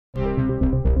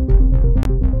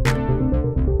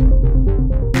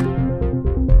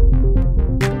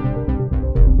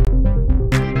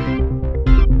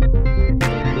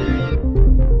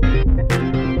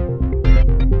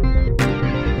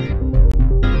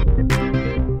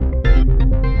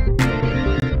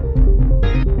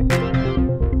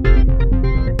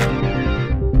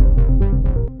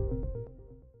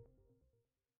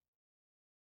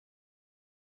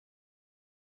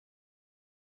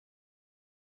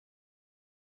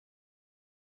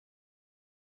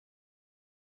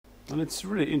And it's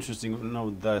really interesting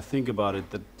now that I think about it.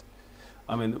 That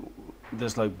I mean,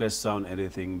 there's like best sound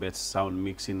editing, best sound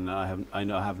mixing. I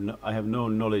have no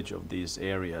knowledge of these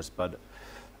areas, but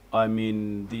I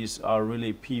mean, these are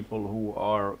really people who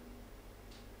are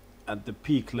at the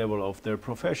peak level of their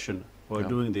profession who are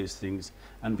doing these things.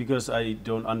 And because I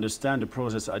don't understand the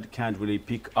process, I can't really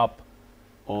pick up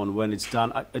on when it's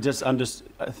done. I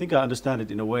think I understand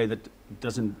it in a way that it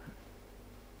doesn't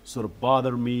sort of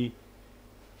bother me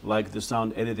like the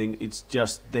sound editing. It's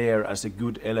just there as a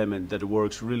good element that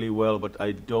works really well, but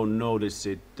I don't notice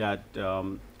it that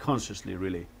consciously,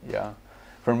 really. Yeah.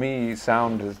 For me,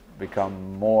 sound has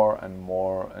become more and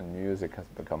more, and music has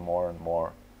become more and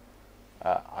more.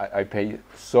 I pay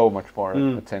so much more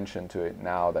attention to it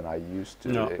now than I used to.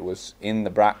 No. It was in the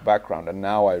background, and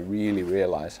now I really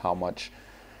realize how much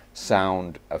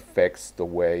sound affects the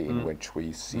way in which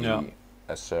we see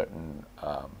a certain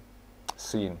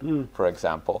scene, for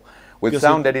example. With because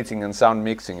sound editing and sound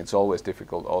mixing, it's always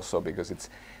difficult also because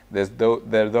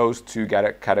there are those two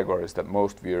categories that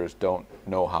most viewers don't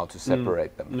know how to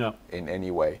separate them in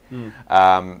any way.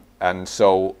 And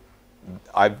so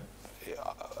I've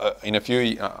in a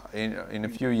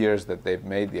few years that they've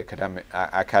made the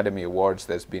Academy Awards,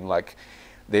 there's been like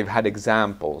they've had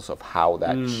examples of how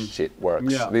that shit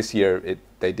works. This year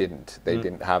they didn't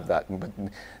have that, but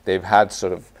they've had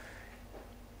sort of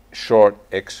short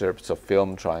excerpts of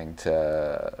film trying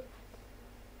to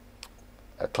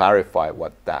clarify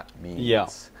what that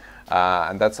means.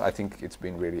 And that's, I think it's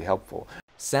been really helpful.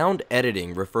 Sound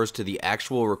editing refers to the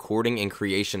actual recording and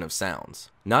creation of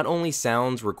sounds. Not only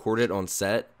sounds recorded on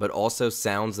set, but also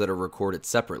sounds that are recorded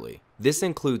separately. This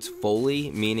includes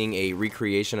Foley, meaning a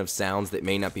recreation of sounds that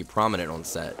may not be prominent on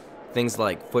set. Things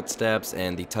like footsteps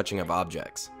and the touching of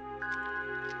objects.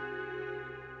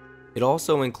 It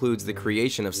also includes the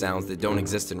creation of sounds that don't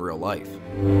exist in real life.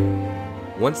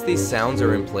 Once these sounds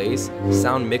are in place,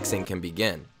 sound mixing can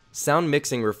begin. Sound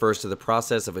mixing refers to the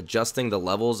process of adjusting the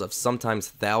levels of sometimes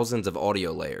thousands of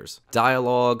audio layers.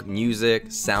 Dialogue, music,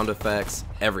 sound effects,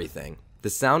 everything. The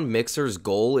sound mixer's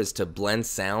goal is to blend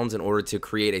sounds in order to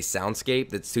create a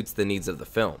soundscape that suits the needs of the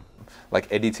film. Like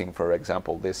editing, for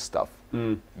example, this stuff,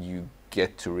 you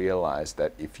get to realize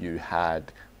that if you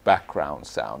had background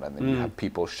sound and then you have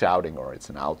people shouting or it's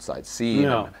an outside scene,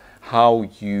 and how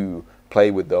you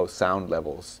play with those sound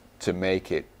levels to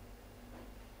make it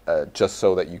just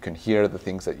so that you can hear the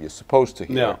things that you're supposed to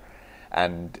hear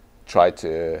and try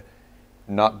to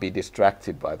not be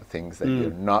distracted by the things that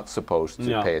you're not supposed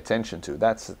to pay attention to.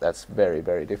 That's very,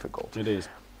 very difficult. It is.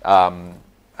 And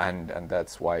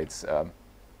that's why it's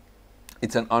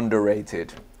an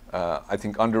underrated, I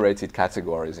think underrated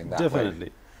categories in that way.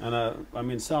 Definitely. And I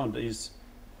mean, sound is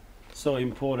so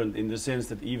important in the sense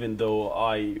that even though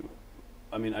I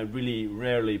really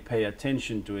rarely pay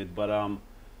attention to it, but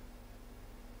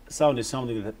sound is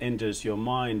something that enters your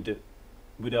mind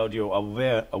without your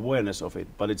awareness of it,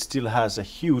 but it still has a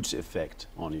huge effect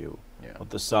on you. What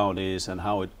the sound is and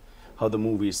how the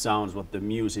movie sounds, what the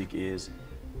music is.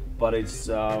 But it's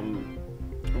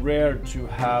rare to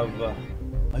have.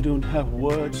 I don't have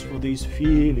words for these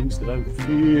feelings that I'm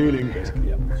feeling.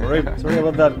 Basically, sorry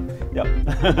about that.